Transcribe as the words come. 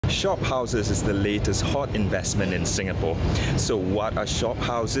Shophouses is the latest hot investment in Singapore. So what are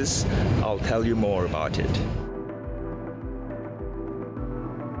shophouses? I'll tell you more about it.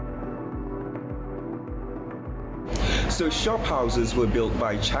 So shophouses were built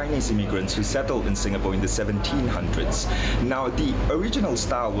by Chinese immigrants who settled in Singapore in the 1700s. Now the original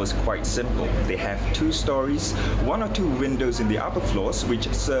style was quite simple. They have 2 stories, 1 or 2 windows in the upper floors which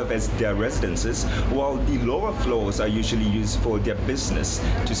serve as their residences, while the lower floors are usually used for their business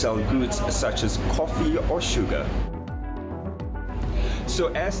to sell goods such as coffee or sugar. So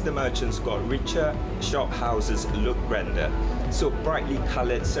as the merchants got richer, shophouses looked grander. So brightly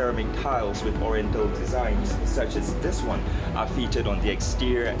colored ceramic tiles with oriental designs, such as this one, are featured on the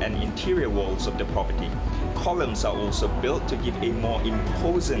exterior and interior walls of the property. Columns are also built to give a more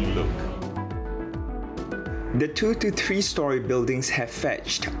imposing look. The 2 to 3 story buildings have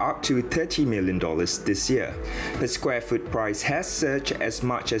fetched up to $30 million this year. The square foot price has surged as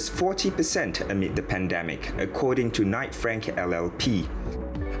much as 40% amid the pandemic, according to Knight Frank LLP.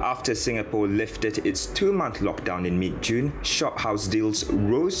 After Singapore lifted its 2-month lockdown in mid-June, shophouse deals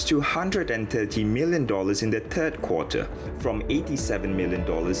rose to $130 million in the third quarter, from $87 million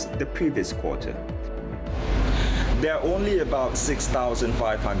the previous quarter. There are only about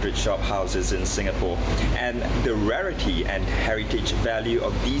 6,500 shophouses in Singapore, and the rarity and heritage value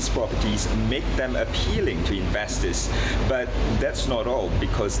of these properties make them appealing to investors. But that's not all,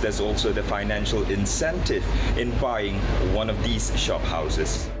 because there's also the financial incentive in buying one of these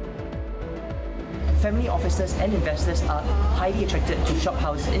shophouses. Family offices and investors are highly attracted to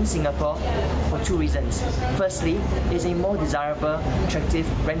shophouses in Singapore for 2 reasons. Firstly, it's a more desirable, attractive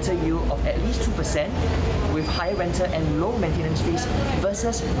rental yield of at least 2%, with higher rental and low maintenance fees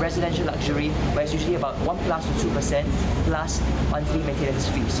versus residential luxury, where it's usually about 1+ to 2% plus monthly maintenance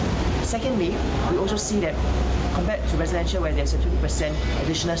fees. Secondly, we also see that compared to residential, where there's a 20%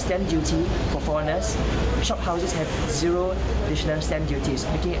 additional stamp duty for foreigners, shophouses have 0 additional stamp duties,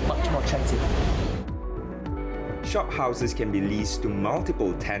 making it much more attractive. Shophouses can be leased to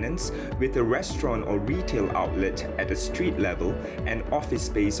multiple tenants, with a restaurant or retail outlet at the street level and office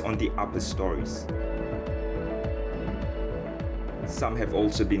space on the upper stories. Some have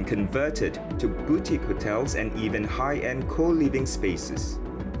also been converted to boutique hotels and even high-end co-living spaces.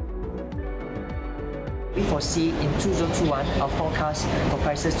 We foresee in 2021 our forecast for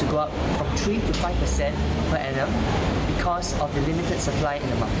prices to go up from 3 to 5% per annum because of the limited supply in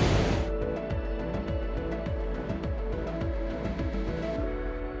the market.